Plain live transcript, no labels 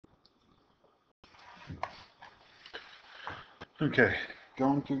Okay,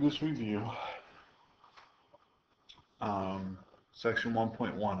 going through this review, section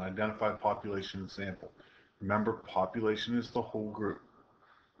 1.1, identify population and sample. Remember, population is the whole group.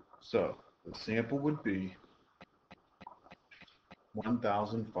 So, the sample would be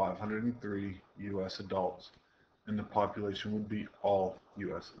 1,503 U.S. adults, and the population would be all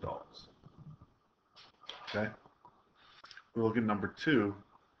U.S. adults. Okay? We look at number 2,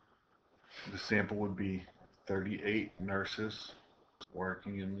 the sample would be 38 nurses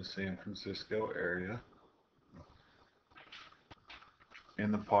working in the San Francisco area,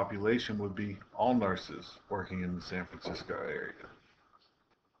 and the population would be all nurses working in the San Francisco area.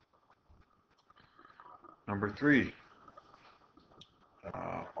 Number 3,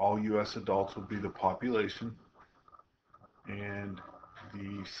 all U.S. adults would be the population, and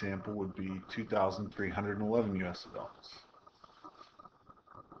the sample would be 2,311 U.S. adults.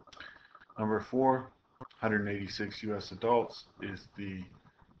 Number 4, 186 U.S. adults is the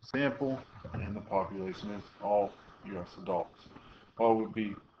sample, and the population is all U.S. adults. All would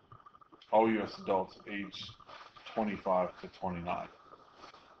be all U.S. adults aged 25 to 29.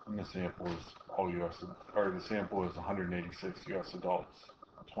 And the sample is all U.S. or the sample is 186 U.S. adults,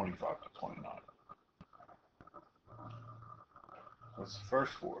 25 to 29. That's the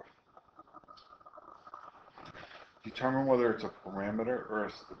first 4. Determine whether it's a parameter or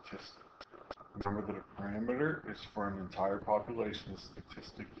a statistic. Remember that a parameter is for an entire population. A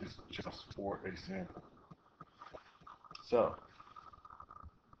statistic is just for a sample. So,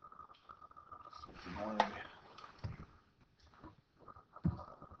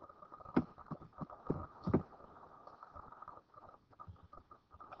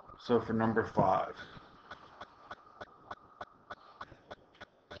 for number 5,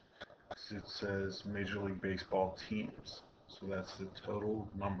 it says Major League Baseball teams. So that's the total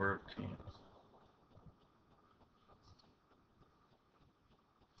number of teams.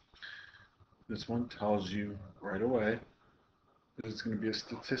 This one tells you right away that it's going to be a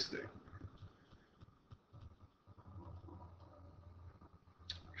statistic,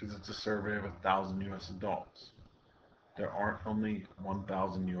 because it's a survey of 1,000 U.S. adults. There aren't only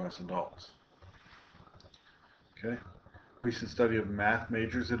 1,000 U.S. adults. Okay? Recent study of math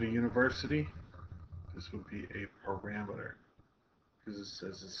majors at a university. This would be a parameter, because it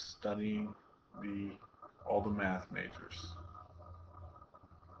says it's studying all the math majors.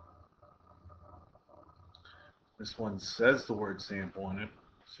 This one says the word sample in it,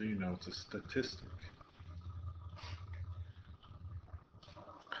 so you know it's a statistic.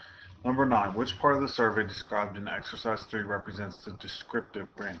 Number 9, which part of the survey described in exercise 3 represents the descriptive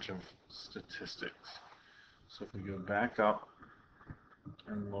branch of statistics? So if we go back up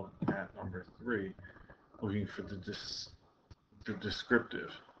and look at number 3, looking for the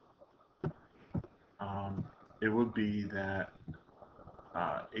descriptive, it would be that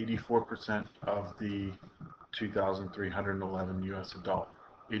 84% of the 2,311 U.S. adults,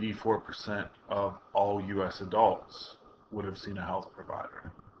 84% of all U.S. adults would have seen a health provider.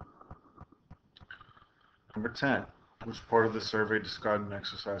 Number 10, which part of the survey described in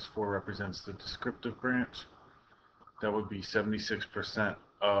exercise 4 represents the descriptive branch? That would be 76%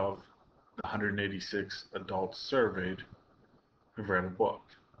 of the 186 adults surveyed have read a book.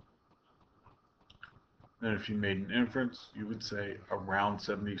 And if you made an inference, you would say around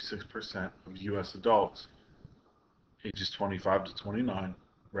 76% of U.S. adults ages 25 to 29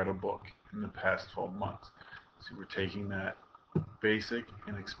 read a book in the past 12 months. So we're taking that basic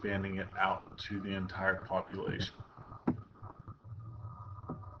and expanding it out to the entire population.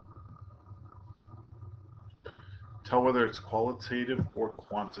 Tell whether it's qualitative or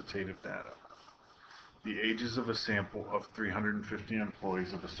quantitative data. The ages of a sample of 350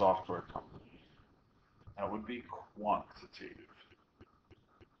 employees of a software company. That would be quantitative.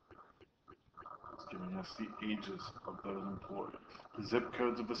 It's giving us the ages of those employees. The zip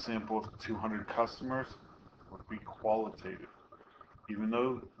codes of a sample of 200 customers would be qualitative. Even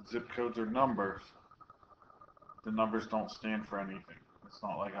though zip codes are numbers, the numbers don't stand for anything. It's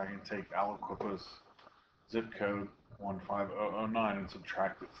not like I can take Aliquippa's zip code 15009 and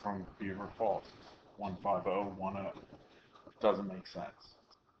subtract it from Beaver Falls 15010. It doesn't make sense.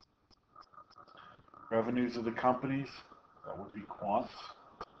 Revenues of the companies, that would be quant.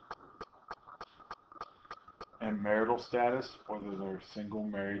 And marital status, whether they're single,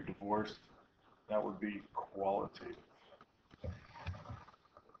 married, divorced, that would be qualitative.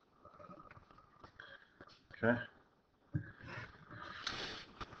 Okay.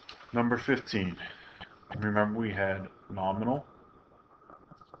 Number 15. Remember we had nominal,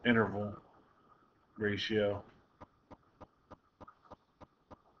 interval, ratio.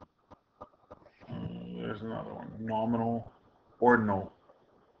 There's another one. Nominal, ordinal,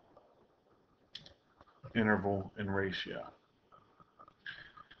 interval, and ratio.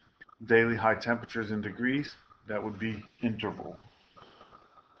 Daily high temperatures in degrees, that would be interval.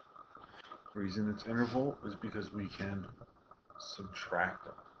 The reason it's interval is because we can subtract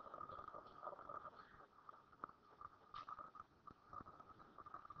them.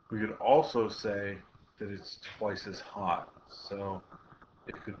 We could also say that it's twice as hot, so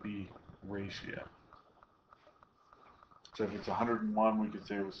it could be ratio. So if it's 101, we could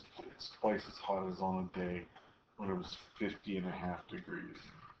say it's twice as hot as on a day when it was 50.5 degrees.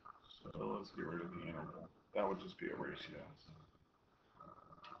 So let's get rid of the interval. That would just be a ratio.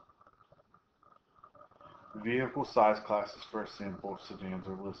 Vehicle size classes for a sample of sedans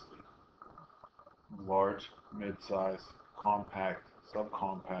are listed. Large, mid-size, compact,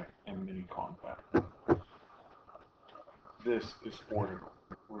 subcompact, and mini-compact. This is ordinal.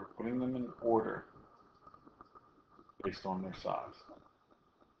 We're putting them in order based on their size.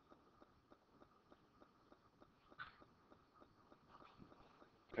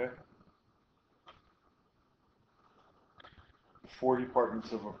 Okay? 4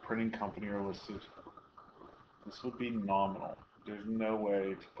 departments of a printing company are listed. This would be nominal. There's no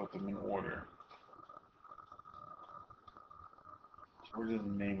way to put them in order. So we're just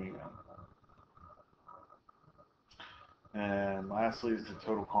naming them. And lastly is the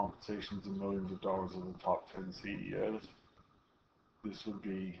total compensations in millions of dollars of the top 10 CEOs. This would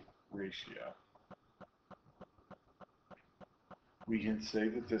be ratio. We can say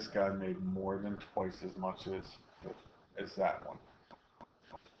that this guy made more than twice as much as that one.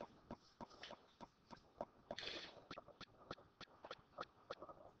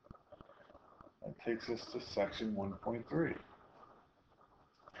 That takes us to section 1.3.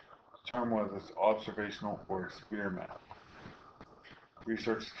 Determine whether it's observational or experiment.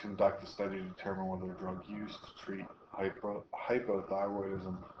 Researchers conduct a study to determine whether a drug used to treat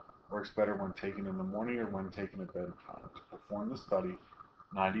hypothyroidism works better when taken in the morning or when taken at bedtime. To perform the study,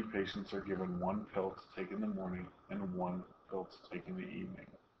 90 patients are given 1 pill to take in the morning and 1 pill to take in the evening,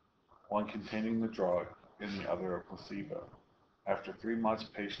 one containing the drug and the other a placebo. After 3 months,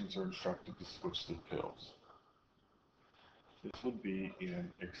 patients are instructed to switch the pills. This would be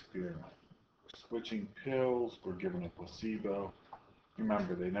an experiment. Switching pills, we're given a placebo.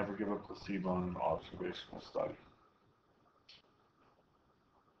 Remember, they never give a placebo in an observational study.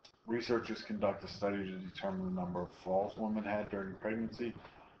 Researchers conduct a study to determine the number of falls women had during pregnancy.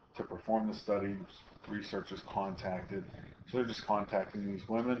 To perform the study, researchers they're just contacting these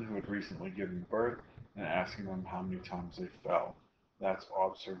women who had recently given birth and asking them how many times they fell. That's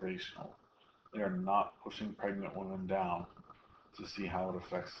observational. They are not pushing pregnant women down to see how it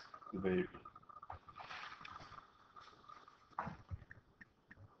affects the baby.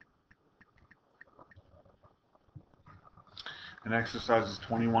 In exercises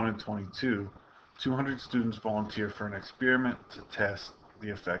 21 and 22, 200 students volunteer for an experiment to test the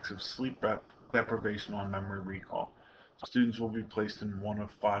effects of sleep deprivation on memory recall. Students will be placed in one of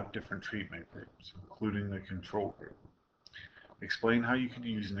 5 different treatment groups, including the control group. Explain how you could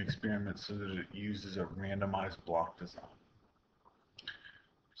use an experiment so that it uses a randomized block design.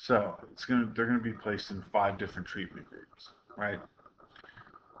 So they're going to be placed in 5 different treatment groups, right?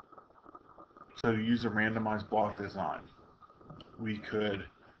 So to use a randomized block design, we could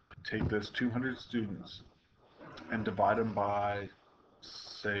take those 200 students and divide them by,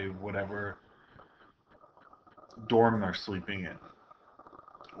 say, whatever dorm they're sleeping in,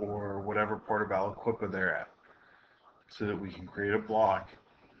 or whatever part of Aliquippa they're at, so that we can create a block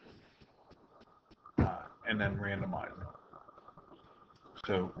and then randomize it.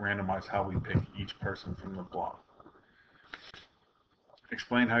 So randomize how we pick each person from the block.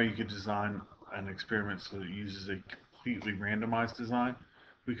 Explain how you could design an experiment so that it uses a completely randomized design.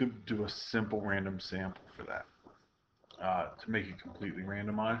 We could do a simple random sample for that to make it completely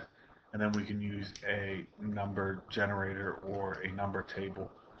randomized, and then we can use a number generator or a number table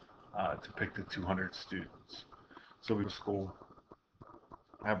to pick the 200 students. So we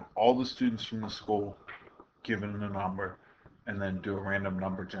have all the students from the school given a number, and then do a random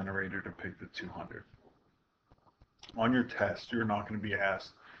number generator to pick the 200. On your test, you're not going to be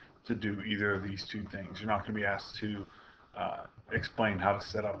asked to do either of these 2 things. You're not going to be asked to explain how to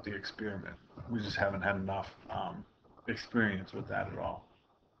set up the experiment. We just haven't had enough experience with that at all.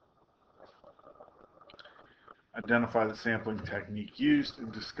 Identify the sampling technique used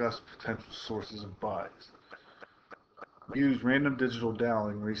and discuss potential sources of bias. Use random digital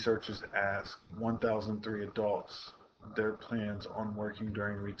dialing. Researchers ask 1,003 adults their plans on working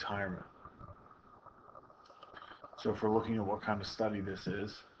during retirement. So if we're looking at what kind of study this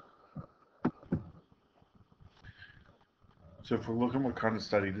is, So if we're looking what kind of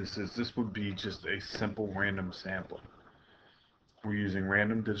study this is, this would be just a simple random sampling. We're using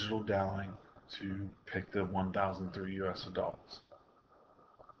random digital dialing to pick the 1,003 US adults.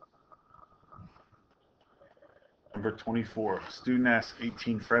 Number 24, student asks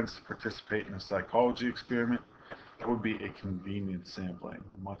 18 friends to participate in a psychology experiment. That would be a convenient sampling.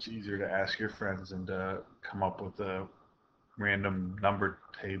 Much easier to ask your friends and to come up with a random number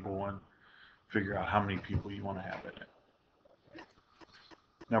table and figure out how many people you want to have in it.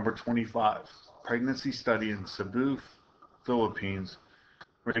 Number 25, pregnancy study in Cebu, Philippines.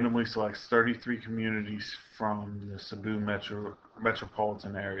 Randomly selects 33 communities from the Cebu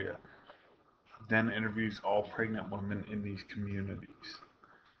metropolitan area. Then interviews all pregnant women in these communities.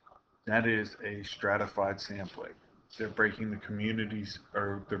 That is a stratified sampling. They're breaking the communities,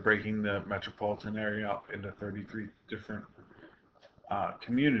 or they're breaking the metropolitan area up into 33 different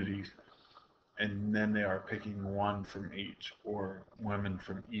communities, and then they are picking one from each, or women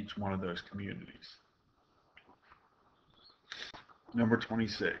from each one of those communities. Number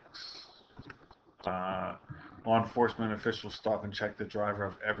 26. Law enforcement officials stop and check the driver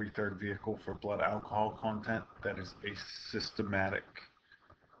of every third vehicle for blood alcohol content. That is a systematic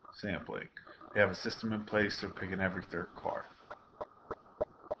sampling. They have a system in place, they're picking every third car.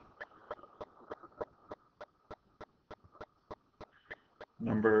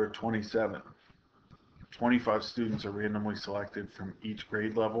 Number 27. 25 students are randomly selected from each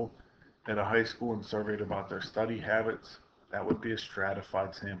grade level at a high school and surveyed about their study habits. That would be a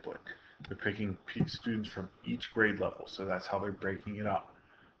stratified sampling. They're picking students from each grade level, so that's how they're breaking it up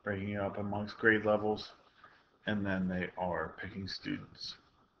amongst grade levels, and then they are picking students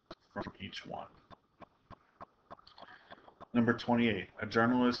from each one. Number 28, a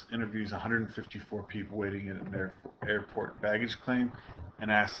journalist interviews 154 people waiting in their airport baggage claim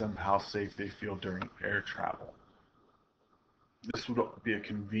and asks them how safe they feel during air travel. This would be a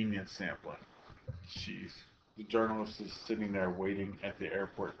convenient sampling. Jeez. The journalist is sitting there waiting at the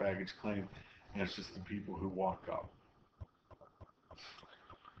airport baggage claim, and it's just the people who walk up.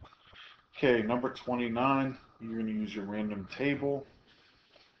 Okay, number 29, you're going to use your random table.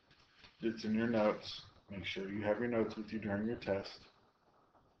 It's in your notes. Make sure you have your notes with you during your test.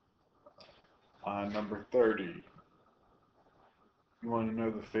 Number 30, you want to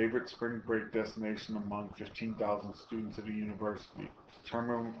know the favorite spring break destination among 15,000 students at a university.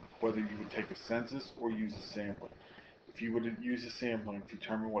 Determine whether you would take a census or use a sampling. If you would use a sampling,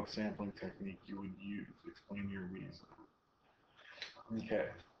 determine what sampling technique you would use. Explain your reason. Okay,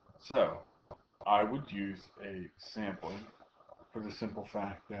 so I would use a sampling for the simple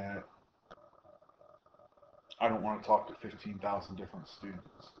fact that I don't want to talk to 15,000 different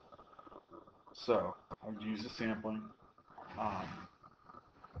students. So I would use a sampling.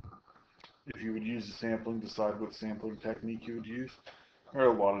 If you would use a sampling, decide what sampling technique you would use. There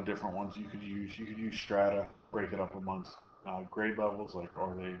are a lot of different ones you could use. You could use strata, break it up amongst grade levels, like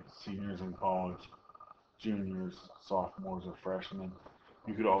are they seniors in college, juniors, sophomores, or freshmen.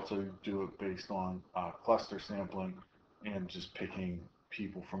 You could also do it based on cluster sampling and just picking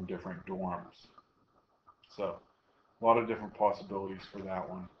people from different dorms. So a lot of different possibilities for that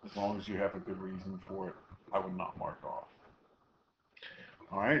one. As long as you have a good reason for it, I would not mark off.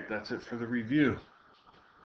 All right, that's it for the review.